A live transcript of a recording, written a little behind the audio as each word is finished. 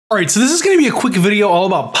All right, so this is going to be a quick video all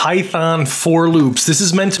about Python for loops. This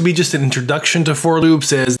is meant to be just an introduction to for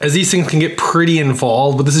loops as these things can get pretty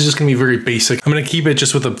involved, but this is just going to be very basic. I'm going to keep it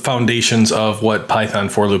just with the foundations of what Python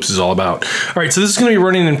for loops is all about. All right, so this is going to be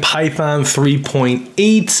running in Python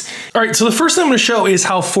 3.8. All right, so the first thing I'm going to show is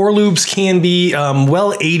how for loops can be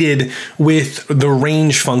well aided with the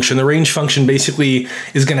range function. The range function basically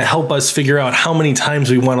is going to help us figure out how many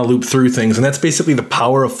times we want to loop through things, and that's basically the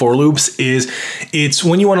power of for loops. It's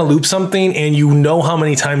when you want to loop something and you know how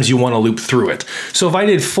many times you want to loop through it. So if I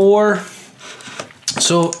did for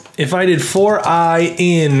I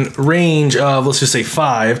in range of, let's just say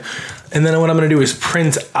 5, and then what I'm going to do is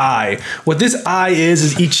print I. What this I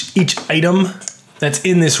is each item that's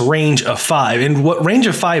in this range of 5. And what range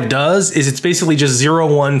of 5 does is it's basically just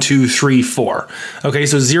 0, 1, 2, 3, 4. Okay,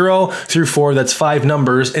 so 0 through 4, that's 5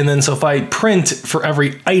 numbers. And then so if I print for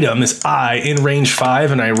every item, this I in range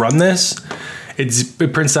 5, and I run this,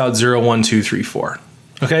 it prints out 0, 1, 2, 3, 4.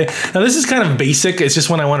 Okay, now this is kind of basic. It's just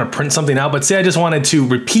when I want to print something out, but say I just wanted to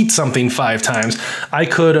repeat something 5 times, I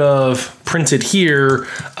could have printed here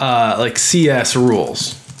like CS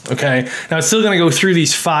rules. Okay, now it's still going to go through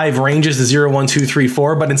these 5 ranges, the 0, 1, 2, 3,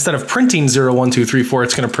 4, but instead of printing 0, 1, 2, 3, 4,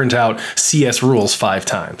 it's going to print out CS rules 5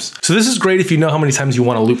 times. So this is great if you know how many times you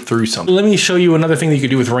want to loop through something. Let me show you another thing that you could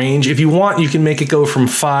do with range. If you want, you can make it go from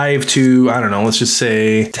 5 to, I don't know, let's just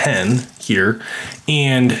say 10 here.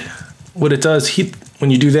 And what it does, when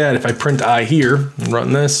you do that, if I print I here and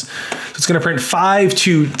run this, so it's going to print 5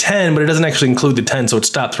 to 10, but it doesn't actually include the 10, so it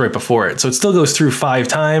stops right before it. So it still goes through 5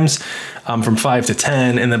 times from 5 to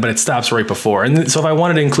 10, but it stops right before. And so if I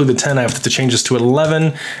wanted to include the 10, I have to change this to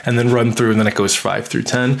 11 and then run through, and then it goes 5 through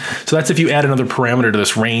 10. So that's if you add another parameter to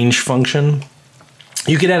this range function.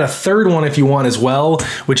 You could add a third one if you want as well,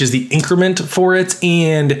 which is the increment for it.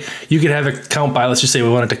 And you could have it count by, let's just say we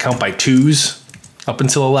wanted to count by 2s. Up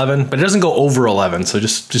until 11, but it doesn't go over 11. So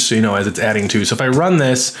just so you know, as it's adding 2. So if I run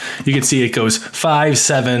this, you can see it goes 5,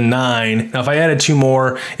 7, 9. Now, if I added 2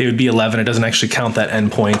 more, it would be 11. It doesn't actually count that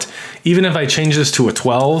endpoint. Even if I change this to a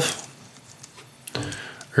 12,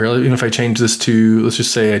 or even if I change this to, let's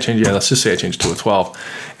just say I change it to a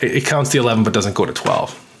 12. It counts the 11, but doesn't go to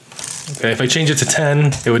 12. Okay, if I change it to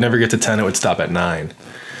 10, it would never get to 10. It would stop at 9.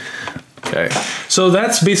 Okay, so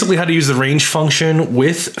that's basically how to use the range function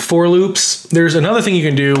with for loops. There's another thing you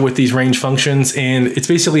can do with these range functions, and it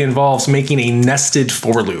basically involves making a nested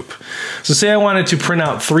for loop. So say I wanted to print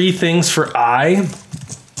out 3 things for I,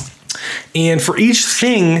 and for each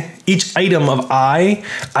thing, each item of I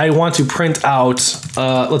want to print out,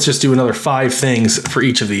 let's just do another 5 things for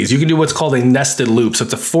each of these. You can do what's called a nested loop. So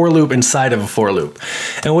it's a for loop inside of a for loop.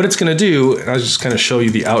 And what it's gonna do, I'll just kind of show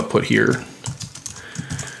you the output here,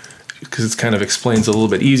 because it kind of explains a little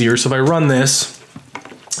bit easier. So if I run this,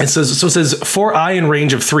 it says for I in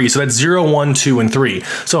range of 3. So that's 0, 1, 2, and 3.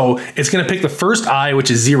 So it's going to pick the first I,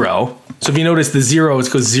 which is 0. So if you notice the 0,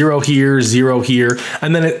 it goes 0 here,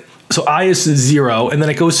 and then so I is 0, and then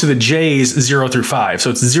it goes to the J's 0 through 5. So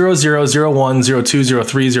it's 0, 0, 0, 1, 0, 2, 0,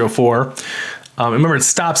 3, 0, 4. Remember, it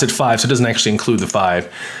stops at 5, so it doesn't actually include the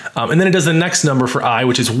 5. And then it does the next number for I,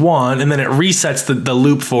 which is 1, and then it resets the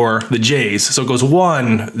loop for the J's. So it goes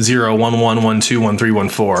 1, 0, 1, 1, 1, 2, 1, 3, 1,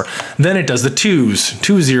 4. Then it does the 2's,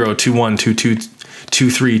 2, 0, 2, 1, 2, 2, 2,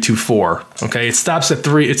 3, 2, 4. Okay, it stops at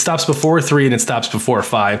 3, it stops before 3, and it stops before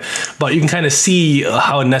 5. But you can kind of see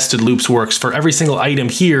how nested loops works. For every single item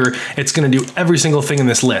here, it's going to do every single thing in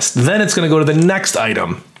this list. Then it's going to go to the next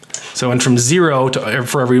item. So it went from 0 to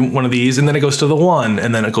for every one of these, and then it goes to the 1,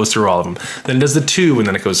 and then it goes through all of them. Then it does the 2, and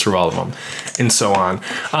then it goes through all of them, and so on.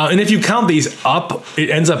 And if you count these up, it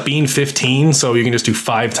ends up being 15. So you can just do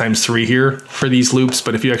 5 times 3 here for these loops.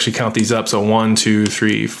 But if you actually count these up, so 1, 2,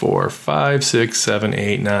 3, 4, 5, 6, 7,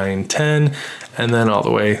 8, 9, 10, and then all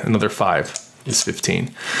the way another 5 is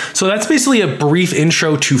 15. So that's basically a brief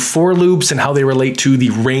intro to for loops and how they relate to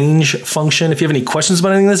the range function. If you have any questions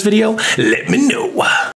about anything in this video, let me know.